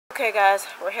Okay guys,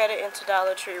 we're headed into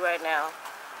Dollar Tree right now.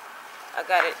 I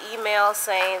got an email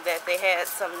saying that they had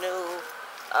some new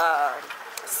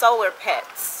solar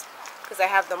pets because I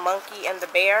have the monkey and the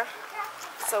bear.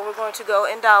 So we're going to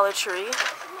go in Dollar Tree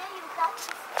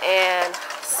and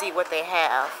see what they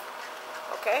have.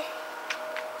 Okay?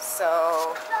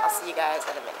 So I'll see you guys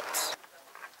in a minute.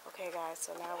 Okay guys,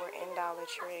 so now we're in Dollar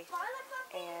Tree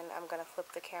and I'm going to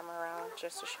flip the camera around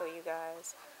just to show you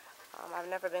guys. I've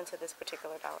never been to this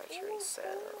particular Dollar Tree, so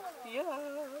yeah.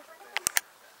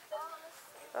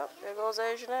 Oh, there goes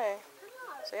Ajane.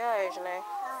 Say hi, Ajane.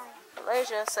 Hi.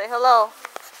 Malaysia, say hello.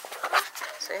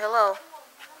 Say hello.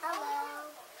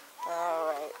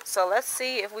 Hello. Alright, so let's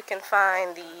see if we can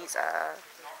find these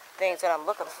things that I'm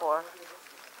looking for.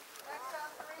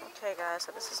 Okay guys,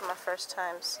 so this is my first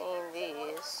time seeing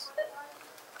these.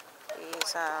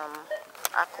 These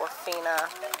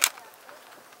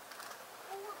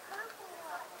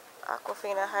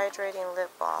Aquafina hydrating lip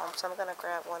balm. So I'm gonna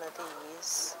grab one of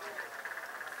these.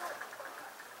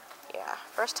 Yeah,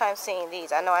 first time seeing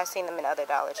these. I know I've seen them in other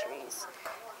Dollar Trees.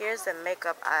 Here's the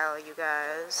makeup aisle, you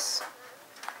guys.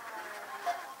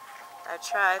 I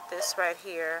tried this right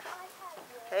here.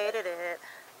 Hated it.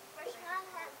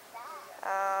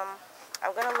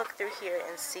 I'm gonna look through here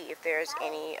and see if there's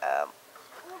any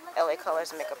LA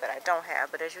Colors makeup that I don't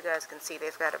have. But as you guys can see,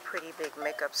 they've got a pretty big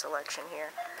makeup selection here.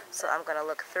 So I'm gonna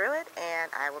look through it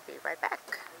and I will be right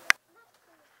back.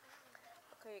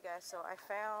 Okay, you guys, so I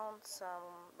found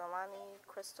some Milani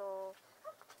Crystal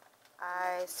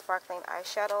Eye Sparkling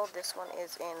Eyeshadow. This one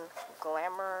is in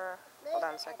Glamour. Hold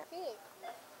on a second.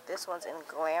 This one's in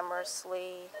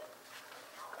Glamorously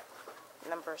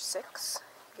number 6.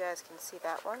 You guys can see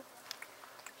that one.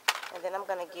 And then I'm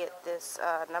going to get this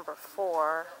number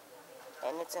 4.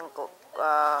 And it's in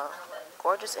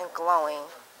Gorgeous and Glowing.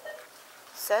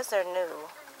 It says they're new.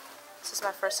 This is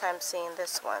my first time seeing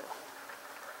this one.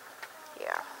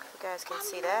 Yeah, you guys can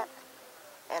see that.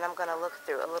 And I'm going to look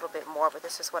through a little bit more, but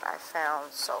this is what I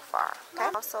found so far. Okay.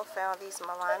 I also found these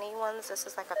Milani ones. This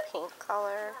is like a pink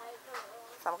color.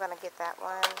 So I'm going to get that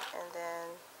one. And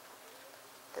then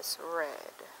this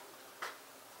red.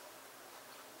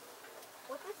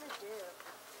 What does it do?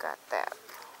 Got that.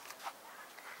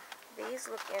 These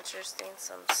look interesting.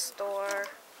 Some store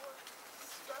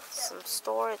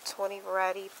 20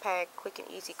 variety pack quick and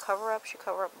easy cover-ups. You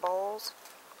cover up bowls.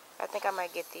 I think I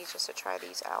might get these just to try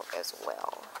these out as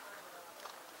well.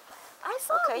 I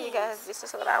saw Okay, you guys, this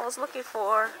is what I was looking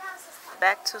for.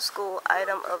 Back to school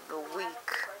item of the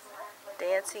week.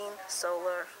 Dancing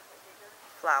solar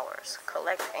flowers.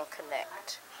 Collect and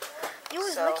connect. You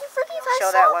was So, looking for these? show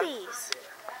I that saw one. these.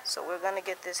 So we're gonna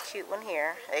get this cute one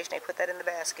here. They put that in the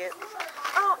basket.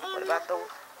 Oh, and What about the?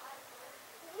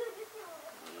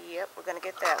 Yep, we're gonna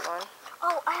get that one.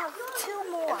 oh, I have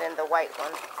 2 more. And then the white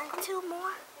one. I have 2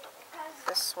 more.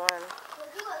 This one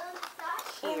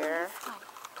here.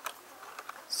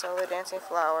 Solar dancing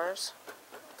flowers.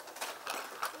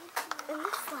 And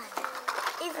this one.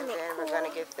 Isn't And it then cool? we're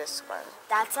gonna get this one.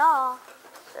 That's all.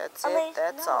 That's Oh, it.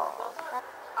 That's no. all.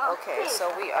 Okay,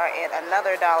 so we are at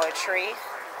another Dollar Tree.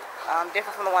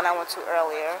 Different from the one I went to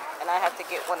earlier. And I have to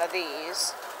get one of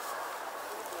these.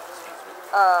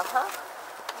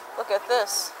 Look at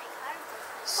this.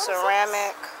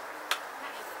 Ceramic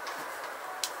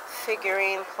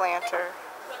figurine planter.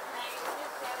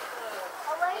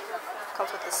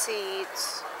 Comes with the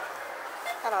seeds.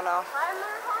 I don't know.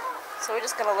 So we're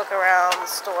just going to look around the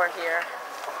store here.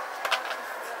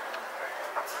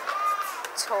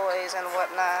 Toys and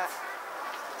whatnot.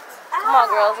 Come on,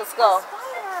 girls, let's go.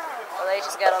 Well, they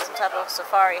just got on some type of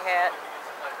safari hat.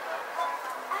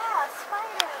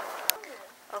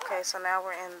 Okay, so now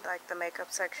we're in like the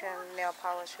makeup section, nail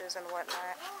polishes and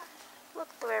whatnot. Look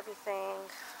through everything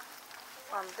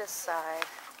on this side.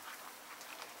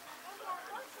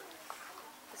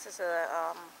 This is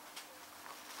a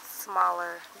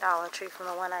smaller Dollar Tree from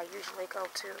the one I usually go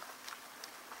to.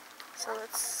 So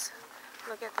let's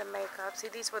look at the makeup. See,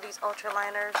 these were these ultra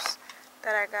liners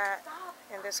that I got,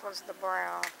 and this one's the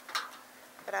brown.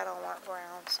 But I don't want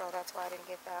brown, so that's why I didn't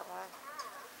get that one.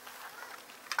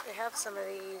 They have some of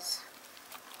these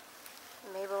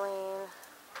Maybelline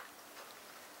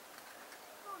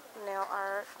nail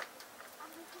art,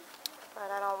 but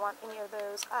I don't want any of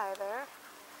those either.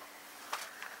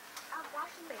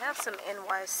 They have some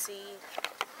NYC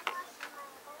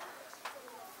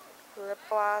lip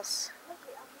gloss.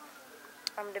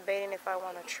 I'm debating if I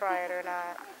want to try it or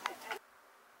not.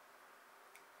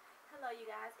 Hello you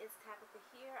guys, it's Tabitha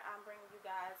here. I'm bringing you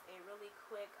guys a really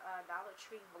quick Dollar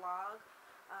Tree vlog.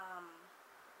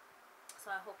 So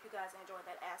I hope you guys enjoyed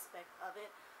that aspect of it.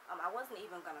 I wasn't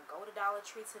even going to go to Dollar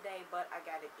Tree today, but I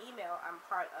got an email. I'm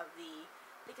part of the, I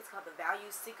think it's called the Value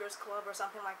Seekers Club or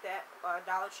something like that.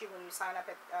 Dollar Tree, when you sign up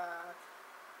at,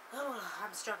 oh,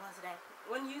 I'm struggling today.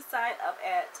 When you sign up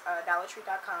at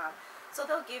DollarTree.com, so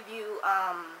they'll give you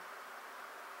an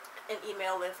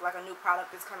email if like a new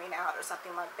product is coming out or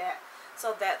something like that.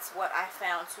 So that's what I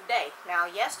found today. Now,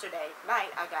 yesterday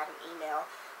night, I got an email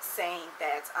saying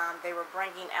that they were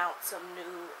bringing out some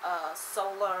new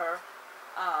solar,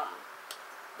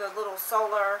 the little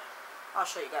solar, I'll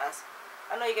show you guys.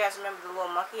 I know you guys remember the little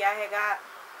monkey I had got.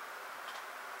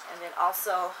 And then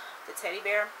also the teddy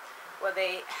bear, where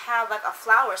they have like a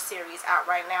flower series out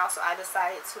right now. So I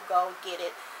decided to go get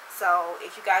it. So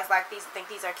if you guys like these and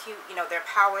think these are cute, you know, they're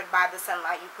powered by the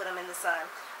sunlight. You put them in the sun.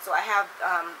 So I have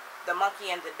the monkey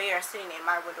and the bear sitting in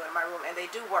my window in my room, and they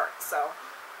do work. So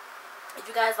if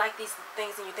you guys like these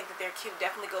things and you think that they're cute,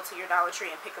 definitely go to your Dollar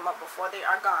Tree and pick them up before they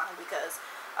are gone, because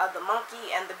the monkey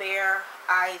and the bear,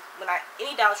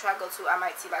 any Dollar Tree I go to, I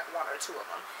might see like one or two of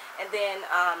them. And then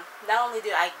not only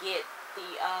did I get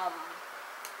the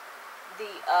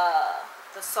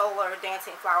solar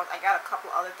dancing flowers, I got a couple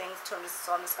other things too,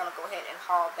 so I'm just gonna go ahead and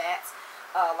haul that.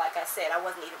 Like I said, I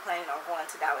wasn't even planning on going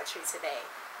to Dollar Tree today,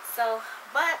 so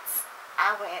but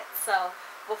I went. So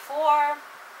before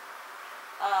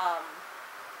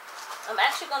I'm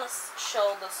actually going to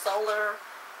show the solar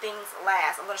things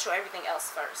last. I'm going to show everything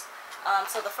else first.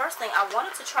 So the first thing, I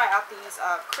wanted to try out these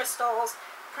Crystals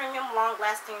Premium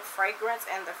Long-Lasting Fragrance,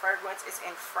 and the fragrance is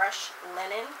in Fresh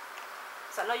Linen.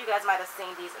 So I know you guys might have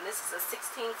seen these, and this is a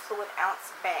 16 fluid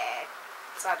ounce bag.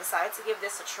 So I decided to give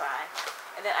this a try.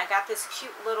 And then I got this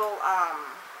cute little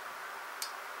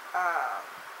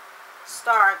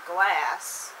star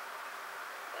glass,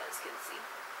 as you can see.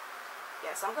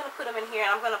 Yeah, so I'm going to put them in here,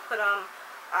 and I'm going to put them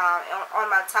on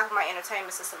my top of my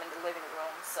entertainment system in the living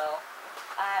room. So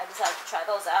I decided to try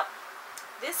those out.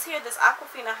 This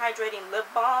Aquafina Hydrating Lip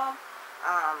Balm.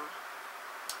 I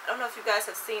don't know if you guys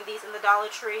have seen these in the Dollar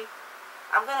Tree.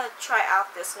 I'm going to try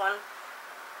out this one.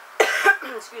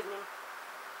 Excuse me.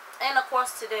 And of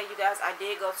course today, you guys, I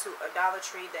did go to a Dollar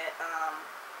Tree that,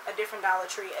 a different Dollar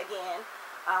Tree again.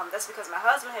 That's because my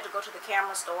husband had to go to the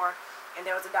camera store, and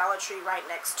there was a Dollar Tree right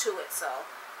next to it. So,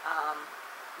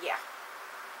 yeah.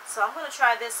 So I'm going to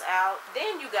try this out.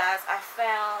 Then, you guys, I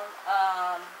found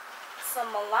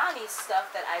some Milani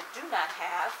stuff that I do not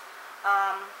have.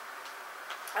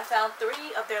 I found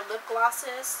 3 of their lip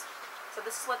glosses. So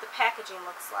this is what the packaging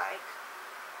looks like.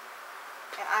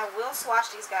 And I will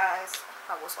swatch these guys.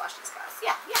 I will swatch these guys.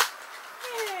 Yeah.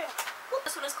 Well,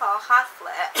 this one is called Hot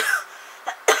Flash.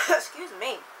 Excuse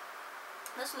me.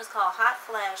 This one is called Hot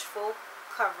Flash Full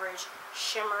Coverage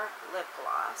Shimmer Lip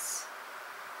Gloss.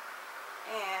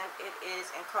 And it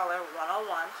is in color 101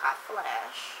 Hot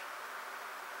Flash.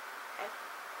 Okay.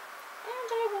 And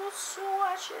I will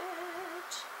swatch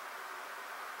it.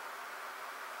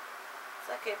 It's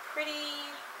like a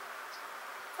pretty,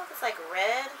 I thought it's like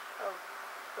red or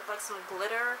with like some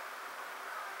glitter.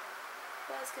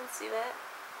 You guys can see that?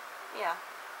 Yeah.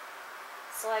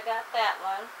 So I got that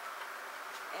one.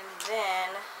 And then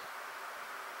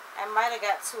I might have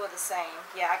got 2 of the same.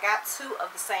 Yeah, I got 2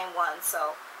 of the same one.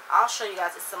 So I'll show you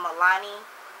guys. It's the Milani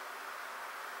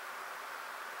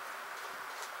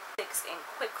Fix in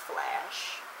Quick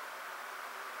Flash.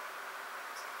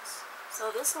 So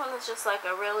this one is just like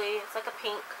a really, it's like a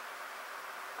pink,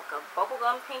 like a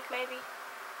bubblegum pink maybe.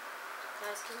 You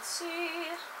guys can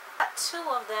see. Got 2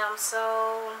 of them,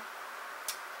 so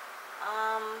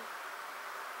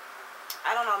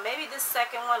I don't know, maybe this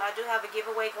second one, I do have a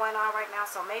giveaway going on right now,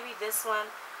 so maybe this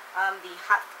one, the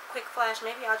Hot Quick Flash,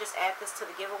 maybe I'll just add this to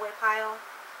the giveaway pile.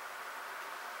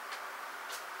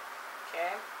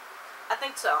 Okay, I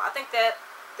think so. I think that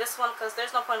this one, because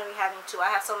there's no point in me having 2. I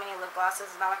have so many lip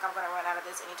glosses, it's not like I'm going to run out of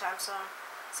this anytime soon.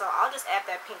 So I'll just add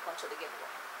that pink one to the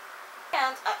giveaway.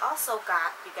 And I also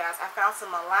got, you guys, I found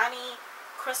some Milani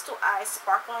Crystal Eye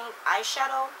Sparkling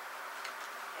Eyeshadow.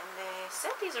 And they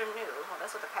said these are new. Well,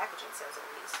 that's what the packaging says at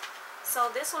least. So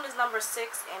this one is number 6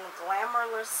 in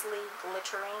Glamorously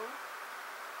Glittering.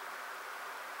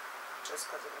 Just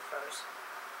because of the first.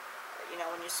 You know,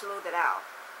 when you smooth it out.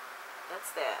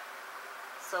 That's that.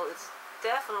 So it's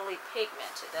definitely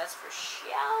pigmented, that's for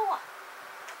sure.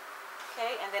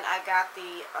 Okay, and then I got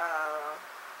the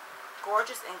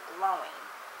Gorgeous and Glowing,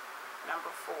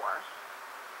 number 4.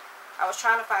 I was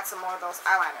trying to find some more of those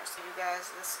eyeliners. So you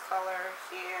guys, this color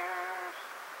here.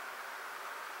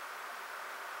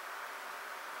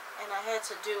 And I had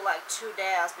to do like 2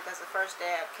 dabs because the first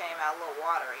dab came out a little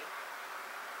watery.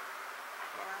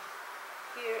 Yeah,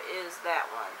 here is that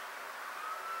one.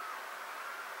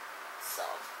 So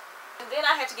And then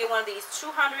I had to get one of these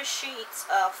 200 sheets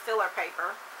of filler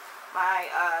paper. My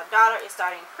daughter is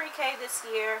starting pre-K this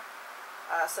year,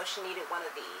 so she needed one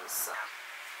of these.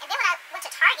 And then when I went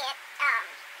to Target,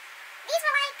 these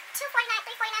were like $2.49,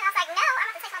 $3.49. I was like, no, I'm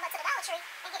going to take my butt to the Dollar Tree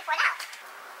and get it for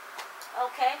 $1.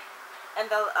 Okay, and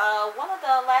the one of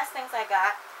the last things I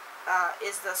got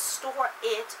is the Store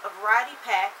It, a variety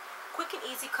pack, quick and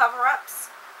easy cover-ups.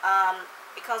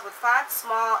 It comes with 5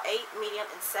 small, 8 medium,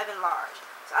 and 7 large.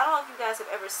 So I don't know if you guys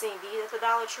have ever seen these at the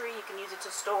Dollar Tree. You can use it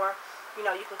to store, you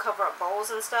know, you can cover up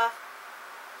bowls and stuff.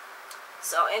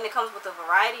 So, and it comes with a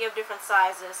variety of different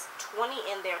sizes, 20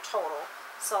 in there total.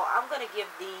 So I'm going to give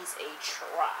these a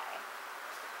try.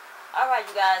 Alright,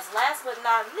 you guys, last but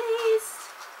not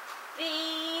least,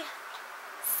 the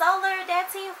Solar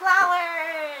Dancing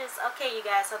Flowers. Okay, you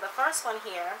guys, so the first one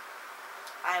here,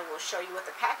 I will show you what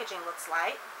the packaging looks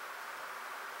like.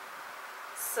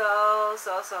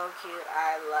 So cute.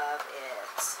 I love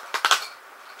it.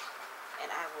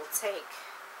 And I will take,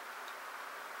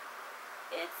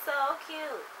 it's so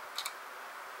cute.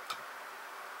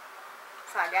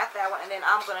 So I got that one, and then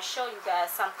I'm going to show you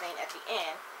guys something at the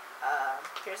end.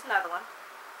 Here's another one.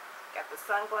 Got the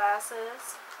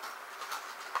sunglasses.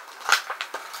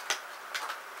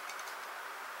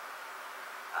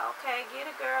 Okay, get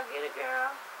it, girl, get it,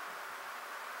 girl.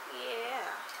 Yeah,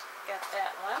 got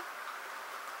that one.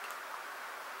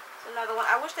 It's another one.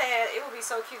 I wish they had, it would be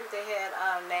so cute if they had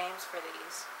names for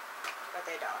these, but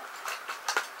they don't.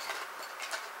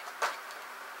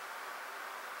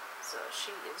 So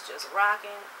she is just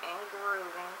rocking and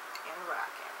grooving and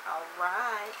rocking.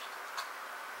 Alright.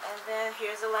 And then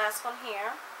here's the last one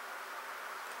here.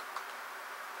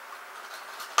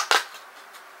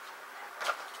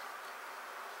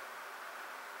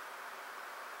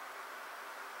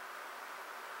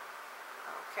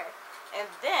 Okay. And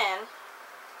then,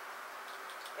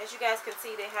 as you guys can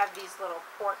see, they have these little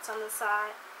ports on the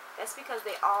side. That's because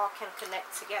they all can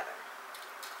connect together.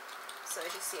 So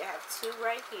as you see, I have 2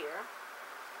 right here.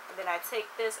 And then I take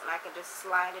this and I can just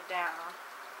slide it down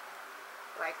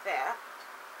like that.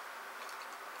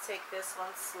 Take this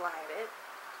one, slide it.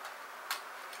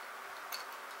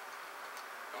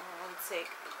 And take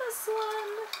this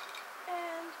one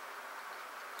and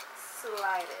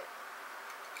slide it.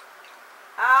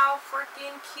 How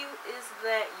freaking cute is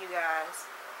that, you guys?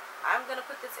 I'm going to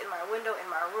put this in my window in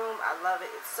my room. I love it.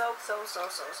 It's so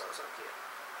cute.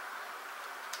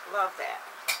 Love that.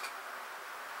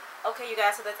 Okay, you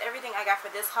guys, so that's everything I got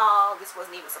for this haul. This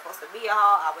wasn't even supposed to be a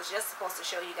haul. I was just supposed to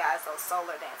show you guys those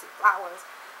solar dancing flowers,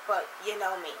 but you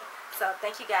know me. So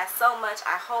thank you guys so much.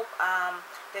 I hope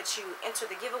that you enter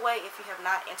the giveaway. If you have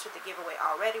not entered the giveaway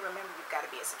already, remember you've got to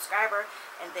be a subscriber.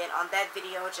 And then on that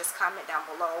video, just comment down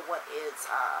below what is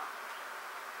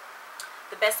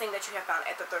the best thing that you have found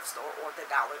at the thrift store or the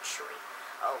Dollar Tree.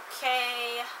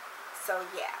 Okay, so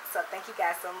yeah, so thank you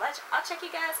guys so much. I'll check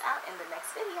you guys out in the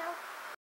next video.